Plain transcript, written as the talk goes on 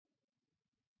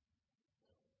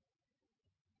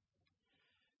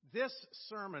This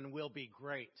sermon will be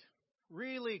great,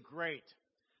 really great,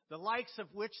 the likes of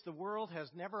which the world has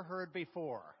never heard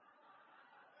before.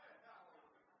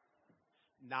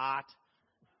 Not.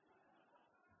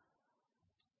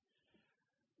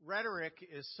 Rhetoric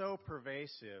is so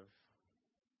pervasive.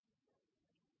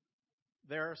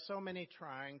 There are so many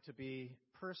trying to be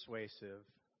persuasive,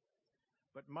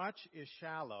 but much is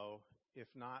shallow, if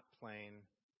not plain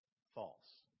false.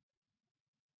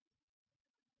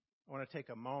 I want to take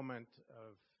a moment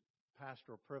of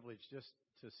pastoral privilege just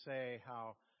to say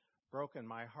how broken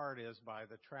my heart is by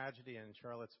the tragedy in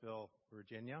Charlottesville,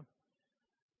 Virginia.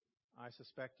 I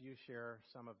suspect you share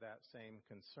some of that same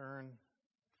concern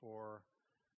for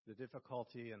the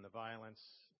difficulty and the violence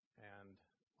and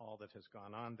all that has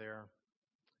gone on there.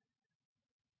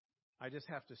 I just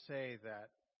have to say that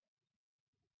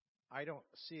I don't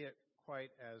see it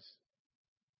quite as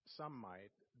some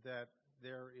might, that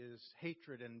there is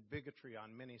hatred and bigotry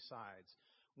on many sides.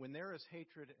 When there is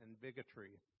hatred and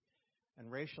bigotry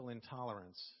and racial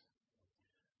intolerance,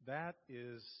 that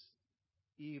is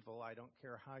evil. I don't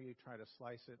care how you try to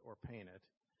slice it or paint it.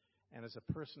 And as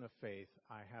a person of faith,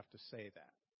 I have to say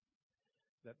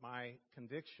that my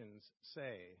convictions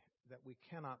say that we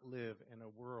cannot live in a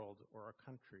world or a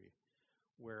country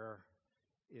where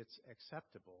it's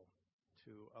acceptable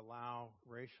to allow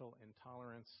racial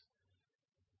intolerance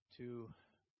to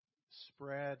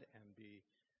spread and be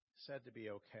said to be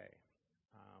okay.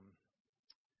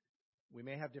 We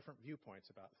may have different viewpoints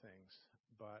about things,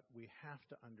 but we have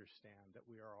to understand that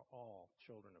we are all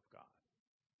children of God.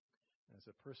 And as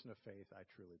a person of faith, I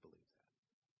truly believe that.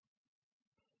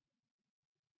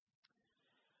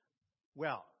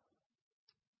 Well,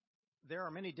 there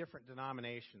are many different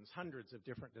denominations, hundreds of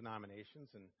different denominations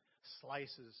and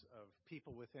slices of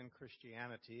people within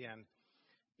Christianity, and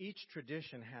each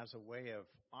tradition has a way of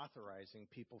authorizing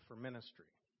people for ministry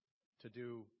to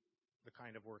do the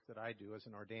kind of work that I do as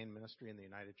an ordained ministry in the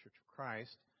United Church of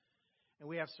Christ. And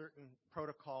we have certain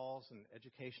protocols and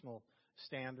educational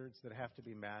standards that have to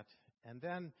be met. And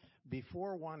then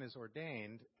before one is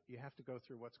ordained, you have to go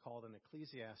through what's called an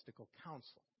ecclesiastical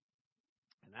council.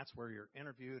 And that's where you're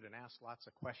interviewed and asked lots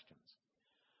of questions.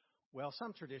 Well,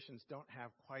 some traditions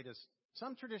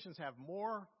have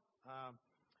more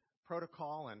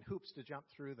protocol and hoops to jump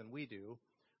through than we do,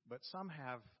 but some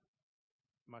have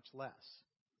much less.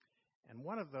 And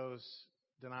one of those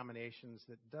denominations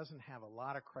that doesn't have a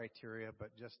lot of criteria,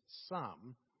 but just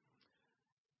some,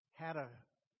 had a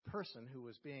person who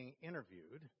was being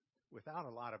interviewed without a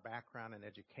lot of background and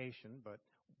education, but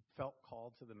felt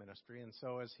called to the ministry. And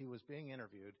so as he was being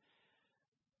interviewed,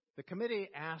 the committee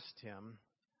asked him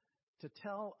to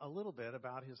tell a little bit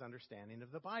about his understanding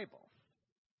of the Bible.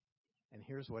 And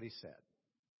here's what he said.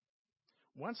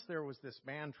 Once there was this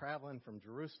man traveling from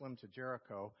Jerusalem to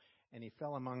Jericho, and he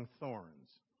fell among thorns.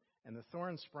 And the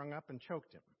thorns sprung up and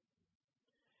choked him.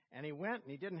 And he went,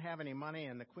 and he didn't have any money,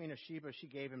 and the Queen of Sheba, she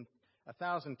gave him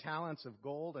 1,000 talents of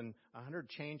gold and 100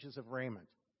 changes of raiment.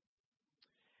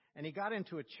 And he got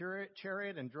into a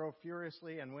chariot and drove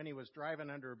furiously, and when he was driving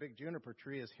under a big juniper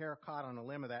tree, his hair caught on a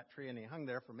limb of that tree, and he hung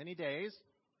there for many days.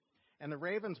 And the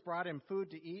ravens brought him food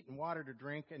to eat and water to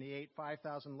drink, and he ate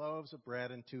 5,000 loaves of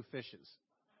bread and 2 fishes.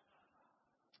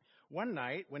 One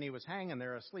night, when he was hanging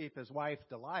there asleep, his wife,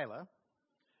 Delilah,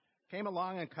 came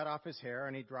along and cut off his hair,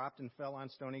 and he dropped and fell on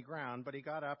stony ground. But he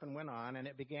got up and went on, and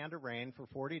it began to rain for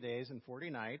 40 days and 40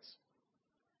 nights.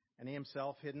 And he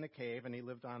himself hid in the cave, and he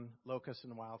lived on locusts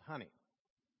and wild honey.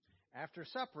 After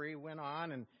supper, he went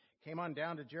on and came on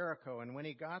down to Jericho. And when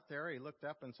he got there, he looked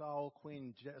up and saw old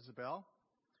Queen Jezebel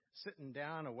sitting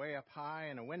down away up high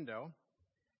in a window.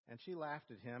 And she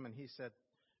laughed at him, and he said,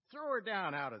 "Throw her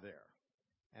down out of there."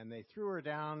 And they threw her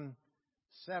down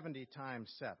 70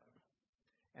 times 7.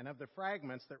 And of the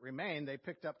fragments that remained, they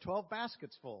picked up 12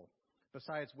 baskets full,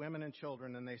 besides women and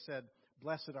children. And they said,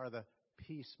 "Blessed are the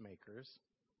peacemakers.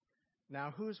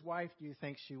 Now, whose wife do you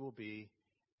think she will be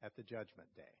at the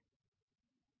judgment day?"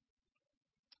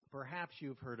 Perhaps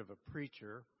you've heard of a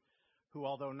preacher who,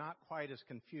 although not quite as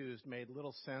confused, made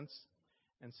little sense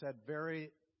and said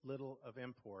very little of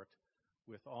import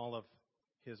with all of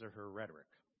his or her rhetoric.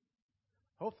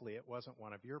 Hopefully it wasn't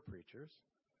one of your preachers,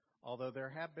 although there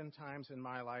have been times in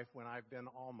my life when I've been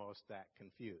almost that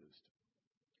confused.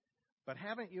 But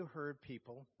haven't you heard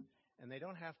people, and they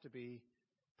don't have to be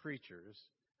preachers,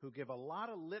 who give a lot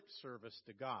of lip service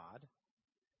to God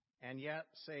and yet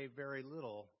say very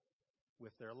little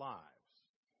with their lives?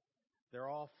 They're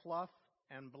all fluff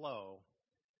and blow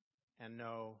and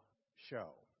no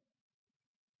show.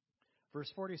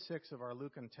 Verse 46 of our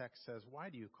Lucan text says, "Why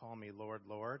do you call me Lord,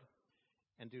 Lord,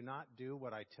 and do not do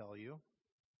what I tell you?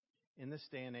 In this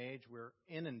day and age, we're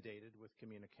inundated with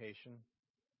communication,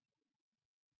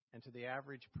 and to the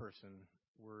average person,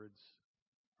 words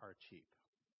are cheap.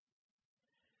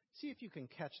 See if you can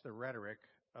catch the rhetoric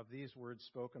of these words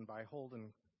spoken by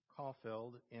Holden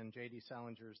Caulfield in J.D.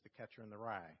 Salinger's The Catcher in the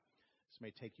Rye. This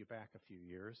may take you back a few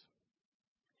years.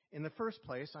 In the first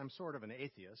place, I'm sort of an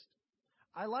atheist.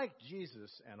 I like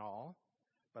Jesus and all,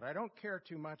 but I don't care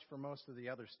too much for most of the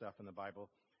other stuff in the Bible.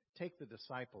 Take the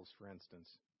disciples, for instance.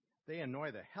 They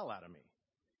annoy the hell out of me,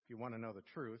 if you want to know the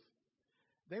truth.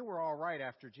 They were all right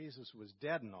after Jesus was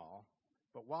dead and all,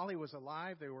 but while he was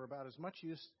alive, they were about as much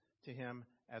use to him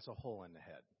as a hole in the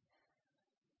head.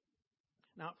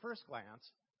 Now, at first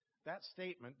glance, that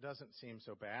statement doesn't seem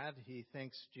so bad. He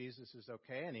thinks Jesus is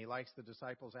okay, and he likes the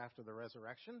disciples after the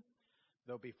resurrection,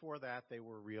 though before that they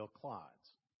were real clods.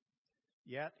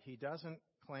 Yet, he doesn't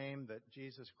claim that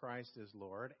Jesus Christ is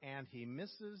Lord, and he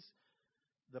misses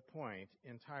the point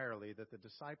entirely that the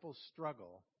disciples'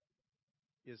 struggle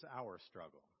is our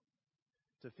struggle,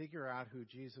 to figure out who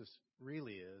Jesus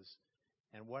really is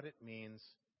and what it means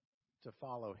to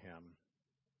follow him,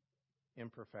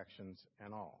 imperfections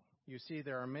and all. You see,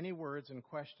 there are many words and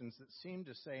questions that seem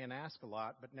to say and ask a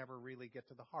lot, but never really get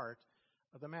to the heart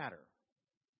of the matter.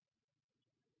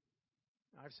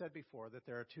 I've said before that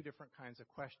there are two different kinds of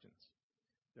questions.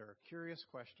 There are curious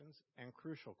questions and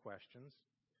crucial questions.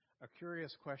 A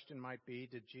curious question might be,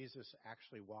 did Jesus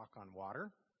actually walk on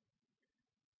water?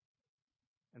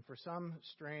 And for some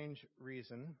strange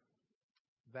reason,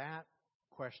 that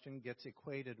question gets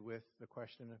equated with the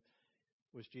question of,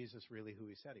 was Jesus really who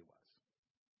he said he was?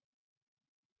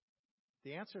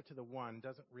 The answer to the one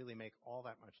doesn't really make all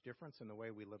that much difference in the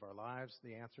way we live our lives.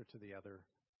 The answer to the other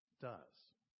does.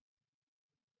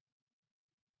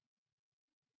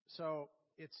 So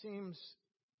it seems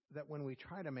that when we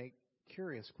try to make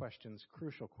curious questions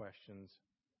crucial questions,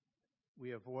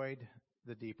 we avoid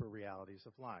the deeper realities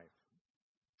of life.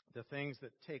 The things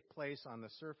that take place on the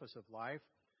surface of life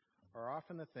are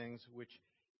often the things which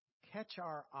catch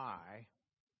our eye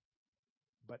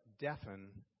but deafen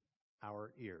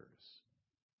our ears.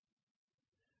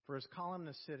 For as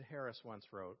columnist Sid Harris once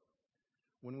wrote,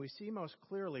 when we see most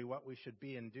clearly what we should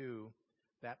be and do,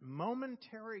 that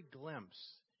momentary glimpse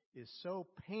is so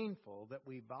painful that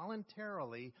we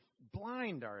voluntarily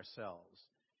blind ourselves.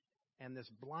 And this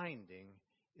blinding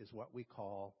is what we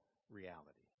call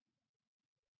reality.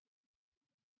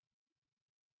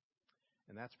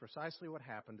 And that's precisely what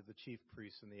happened to the chief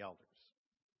priests and the elders.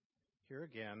 Here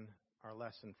again, our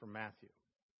lesson from Matthew.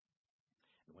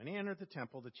 And when he entered the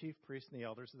temple, the chief priests and the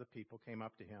elders of the people came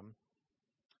up to him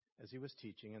as he was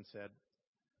teaching and said,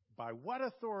 by what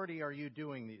authority are you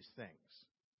doing these things?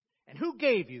 And who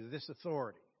gave you this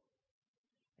authority?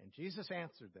 And Jesus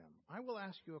answered them, I will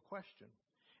ask you a question.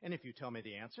 And if you tell me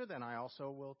the answer, then I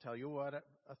also will tell you what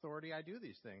authority I do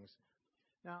these things.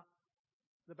 Now,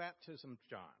 the baptism of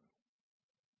John.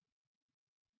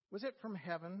 Was it from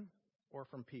heaven or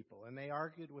from people? And they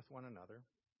argued with one another.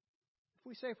 If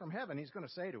we say from heaven, he's going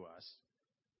to say to us,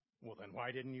 well, then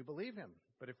why didn't you believe him?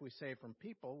 But if we say from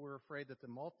people, we're afraid that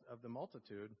of the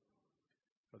multitude,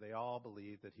 for they all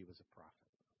believed that he was a prophet.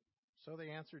 So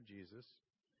they answered Jesus,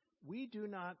 we do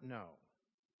not know.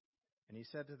 And he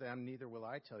said to them, neither will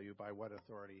I tell you by what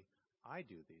authority I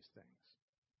do these things.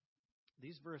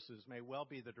 These verses may well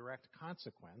be the direct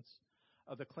consequence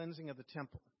of the cleansing of the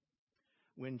temple,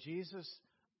 when Jesus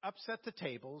upset the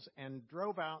tables and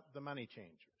drove out the money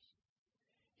changers.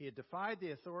 He had defied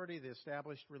the authority of the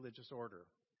established religious order.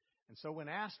 And so when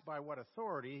asked by what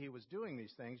authority he was doing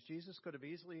these things, Jesus could have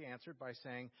easily answered by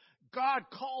saying, God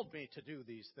called me to do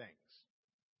these things.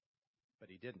 But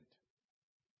he didn't.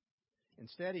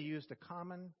 Instead, he used a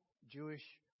common Jewish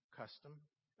custom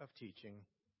of teaching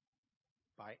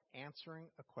by answering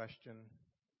a question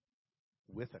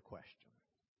with a question.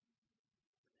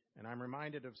 And I'm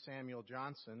reminded of Samuel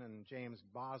Johnson and James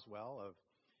Boswell of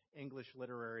English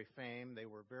literary fame. They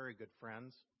were very good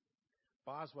friends.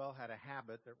 Boswell had a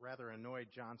habit that rather annoyed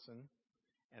Johnson,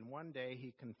 and one day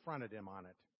he confronted him on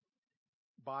it.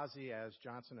 Bozzy, as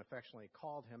Johnson affectionately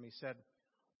called him, he said,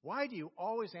 why do you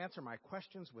always answer my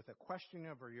questions with a question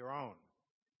of your own?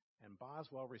 And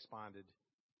Boswell responded,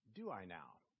 do I now?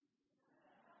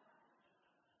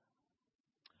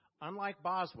 Unlike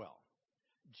Boswell,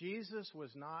 Jesus was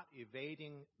not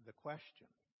evading the question.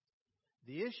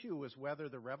 The issue was whether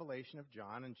the revelation of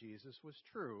John and Jesus was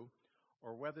true,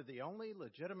 or whether the only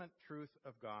legitimate truth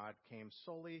of God came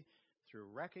solely through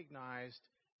recognized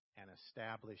and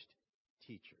established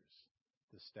teachers,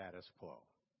 the status quo.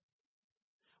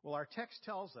 Well, our text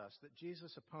tells us that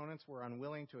Jesus' opponents were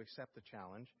unwilling to accept the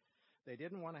challenge. They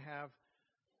didn't want to have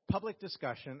public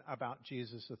discussion about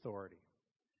Jesus' authority.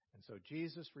 And so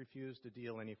Jesus refused to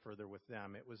deal any further with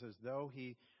them. It was as though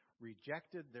he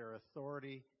rejected their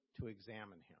authority to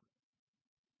examine him.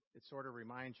 It sort of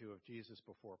reminds you of Jesus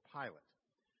before Pilate,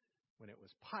 when it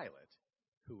was Pilate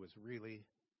who was really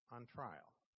on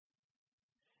trial.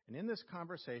 And in this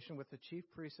conversation with the chief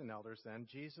priests and elders, then,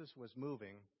 Jesus was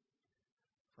moving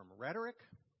from rhetoric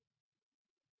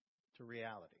to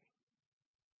reality.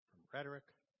 From rhetoric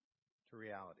to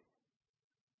reality.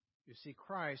 You see,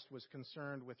 Christ was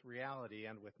concerned with reality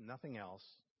and with nothing else,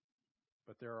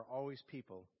 but there are always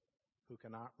people who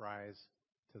cannot rise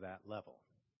to that level.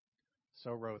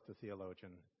 So wrote the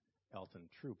theologian Elton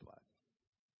Trueblood.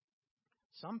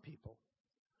 Some people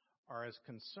are as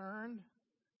concerned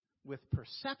with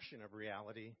perception of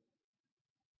reality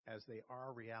as they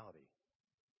are reality.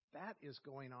 That is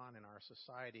going on in our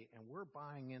society, and we're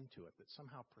buying into it, that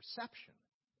somehow perception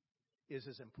is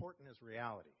as important as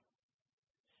reality.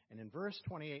 And in verse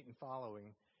 28 and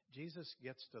following, Jesus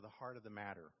gets to the heart of the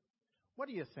matter. What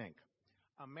do you think?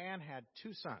 A man had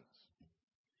 2 sons.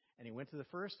 And he went to the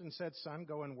first and said, "Son,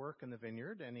 go and work in the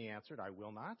vineyard." And he answered, "I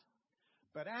will not."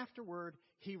 But afterward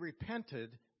he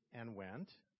repented and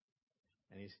went.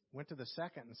 And he went to the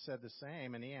second and said the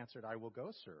same. And he answered, "I will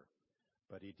go, sir."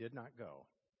 But he did not go.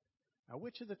 Now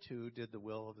which of the 2 did the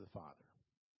will of the Father?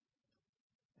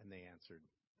 And they answered,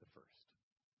 the first.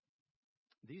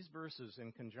 These verses,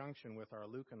 in conjunction with our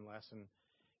Lucan lesson,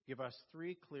 give us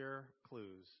 3 clear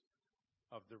clues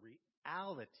of the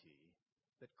reality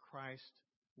that Christ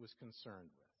was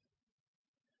concerned with.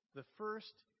 The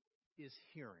first is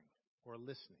hearing or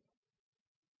listening.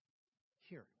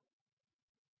 Hearing.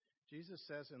 Jesus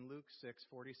says in Luke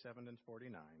 6:47 and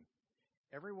 49,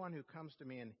 "Everyone who comes to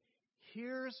me and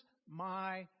hears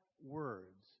my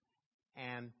words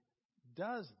and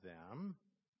does them,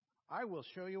 I will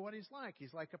show you what he's like.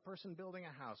 He's like a person building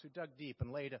a house who dug deep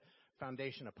and laid a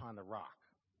foundation upon the rock.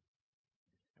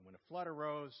 And when a flood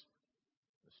arose,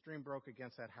 the stream broke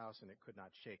against that house and it could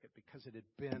not shake it because it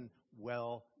had been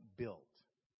well built."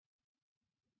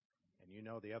 And you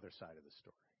know the other side of the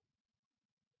story,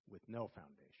 with no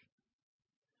foundation.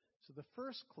 So the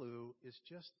first clue is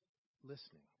just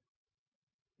listening.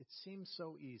 It seems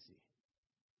so easy,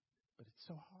 but it's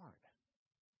so hard.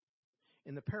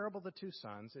 In the parable of the 2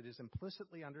 sons, it is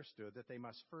implicitly understood that they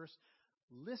must first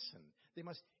listen. They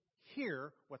must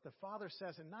hear what the Father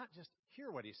says, and not just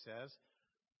hear what he says,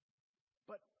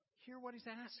 but hear what he's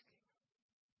asking.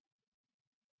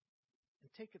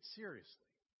 And take it seriously.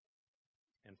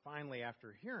 And finally,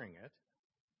 after hearing it,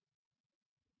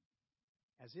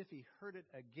 as if he heard it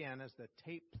again as the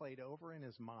tape played over in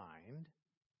his mind,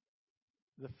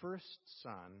 the first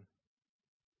son,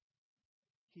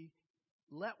 he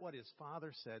let what his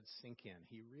father said sink in.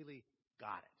 He really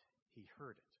got it. He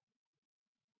heard it.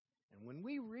 And when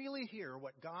we really hear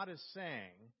what God is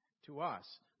saying to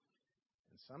us,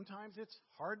 and sometimes it's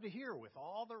hard to hear with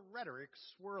all the rhetoric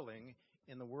swirling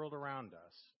in the world around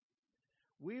us,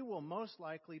 we will most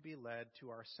likely be led to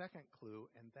our second clue,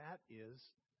 and that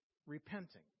is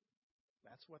repenting.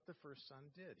 That's what the first son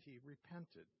did. He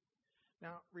repented.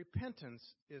 Now, repentance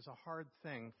is a hard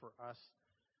thing for us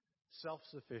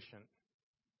self-sufficient,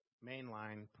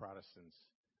 mainline Protestants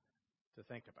to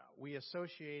think about. We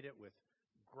associate it with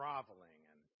groveling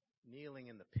and kneeling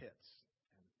in the pits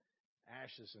and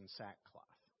ashes and sackcloth.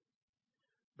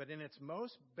 But in its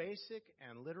most basic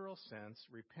and literal sense,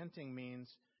 repenting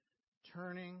means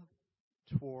turning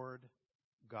toward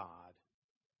God,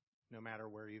 no matter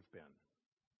where you've been.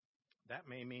 That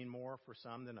may mean more for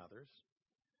some than others.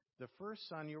 The first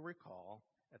son, you'll recall,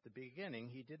 at the beginning,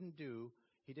 he didn't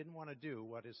want to do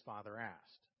what his father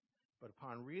asked. But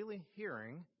upon really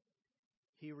hearing,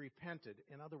 he repented.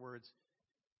 In other words,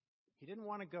 he didn't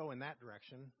want to go in that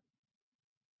direction.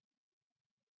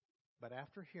 But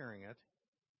after hearing it,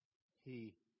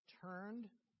 he turned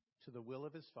to the will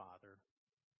of his Father.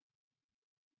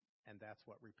 And that's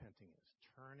what repenting is.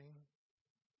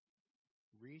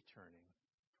 Returning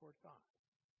toward God.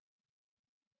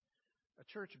 A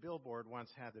church billboard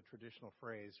once had the traditional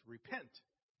phrase, "Repent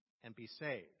and be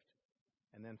saved."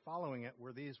 And then following it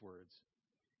were these words,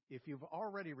 "If you've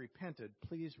already repented,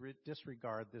 please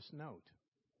disregard this note."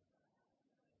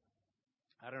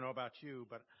 I don't know about you,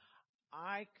 but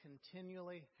I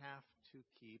continually have to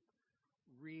keep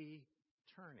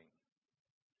returning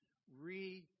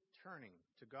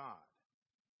to God.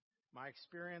 My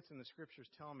experience in the Scriptures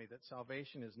tell me that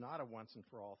salvation is not a once and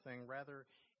for all thing. Rather,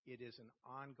 it is an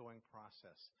ongoing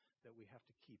process that we have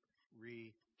to keep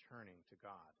returning to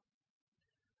God.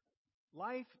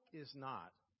 Life is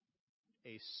not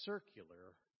a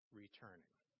circular returning.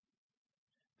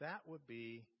 that would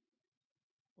be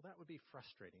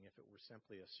frustrating if it were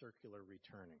simply a circular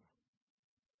returning.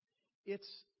 It's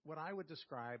what I would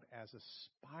describe as a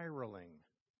spiraling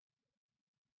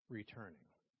returning.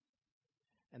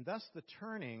 And thus the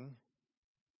turning,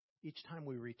 each time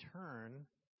we return,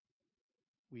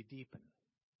 we deepen.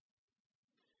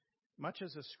 Much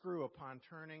as a screw upon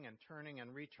turning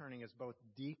and returning is both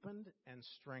deepened and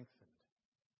strengthened.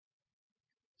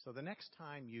 So the next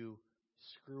time you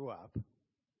screw up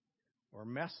or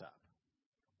mess up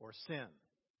or sin,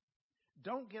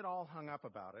 don't get all hung up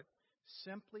about it.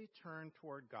 Simply turn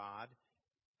toward God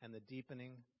and the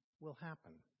deepening will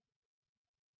happen.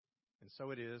 And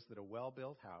so it is that a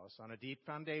well-built house on a deep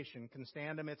foundation can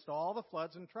stand amidst all the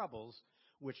floods and troubles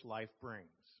which life brings.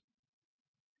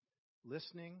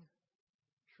 Listening,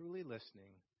 truly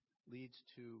listening, leads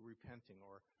to repenting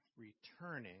or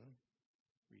returning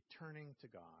to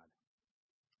God.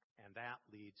 And that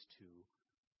leads to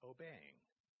obeying.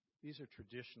 These are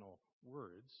traditional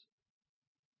words: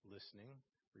 listening,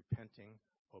 repenting,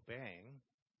 obeying.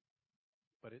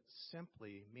 But it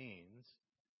simply means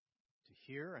to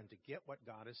hear and to get what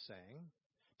God is saying,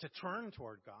 to turn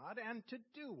toward God, and to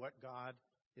do what God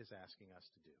is asking us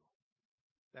to do.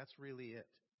 That's really it.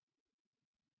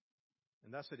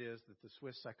 And thus it is that the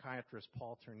Swiss psychiatrist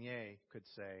Paul Tournier could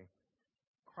say,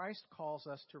 Christ calls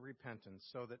us to repentance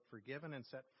so that forgiven and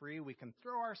set free, we can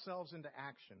throw ourselves into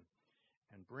action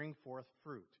and bring forth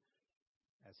fruit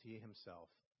as he himself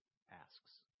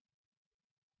asks.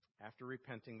 After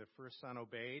repenting, the first son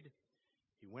obeyed.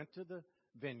 He went to the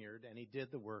vineyard and he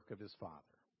did the work of his father.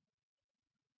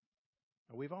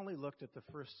 Now, we've only looked at the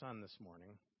first son this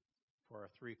morning for our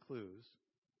 3 clues,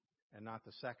 and not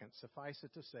the second. Suffice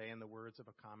it to say, in the words of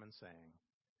a common saying,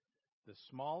 the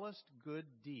smallest good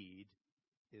deed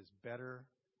is better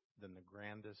than the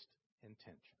grandest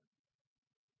intention.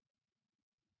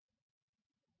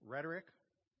 Rhetoric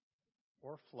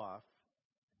or fluff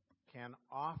can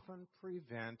often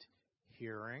prevent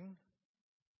hearing,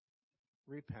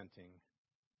 repenting,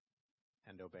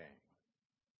 and obeying.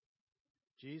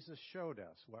 Jesus showed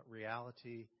us what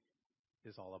reality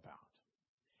is all about.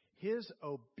 His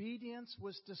obedience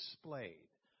was displayed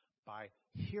by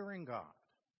hearing God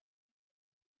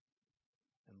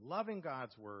and loving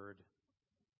God's word,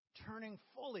 turning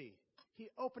fully. He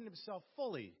opened himself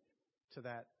fully to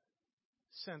that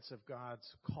sense of God's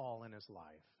call in his life.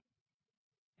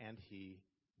 And he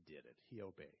did it. He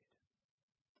obeyed.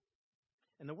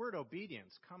 And the word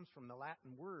obedience comes from the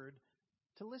Latin word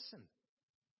to listen.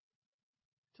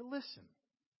 To listen.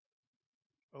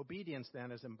 Obedience,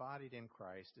 then, as embodied in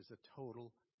Christ, is a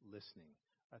total listening,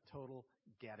 a total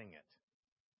getting it,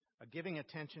 a giving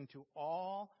attention to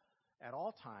at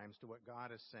all times to what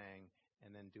God is saying,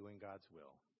 and then doing God's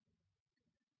will.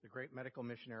 The great medical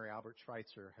missionary Albert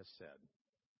Schweitzer has said,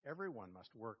 everyone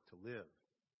must work to live,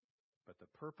 but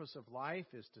the purpose of life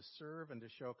is to serve and to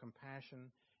show compassion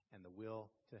and the will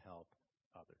to help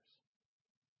others.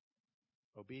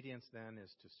 Obedience, then,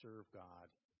 is to serve God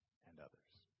and others.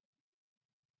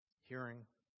 Hearing,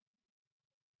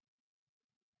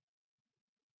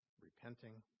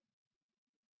 repenting,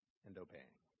 and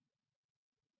obeying.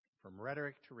 From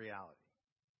rhetoric to reality.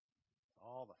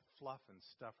 All the fluff and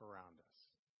stuff around us.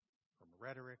 From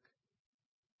rhetoric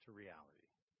to reality.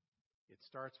 It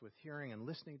starts with hearing and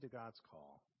listening to God's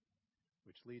call,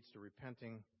 which leads to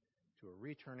repenting, to a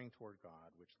returning toward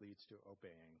God, which leads to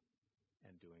obeying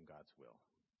and doing God's will.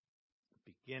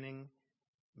 Beginning,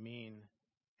 mean,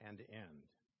 and end.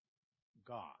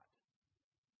 God,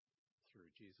 through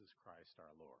Jesus Christ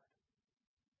our Lord.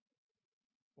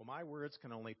 Well, my words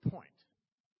can only point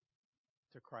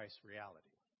to Christ's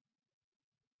reality.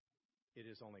 It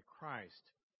is only Christ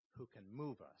who can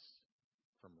move us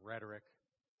from rhetoric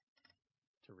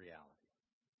to reality.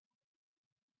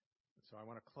 So I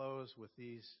want to close with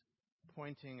these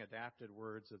pointing, adapted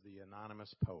words of the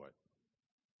anonymous poet.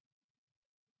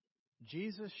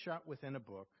 Jesus shut within a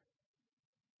book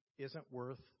isn't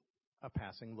worth a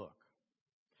passing look.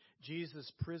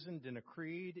 Jesus prisoned in a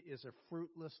creed is a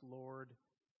fruitless Lord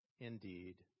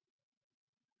indeed.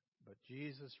 But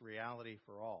Jesus' reality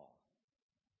for all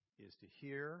is to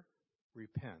hear,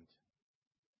 repent,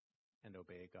 and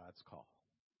obey God's call.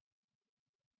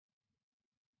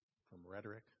 From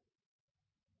rhetoric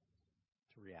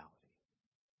to reality.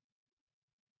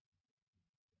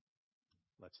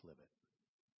 Let's live it.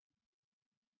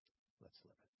 Let's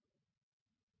live it.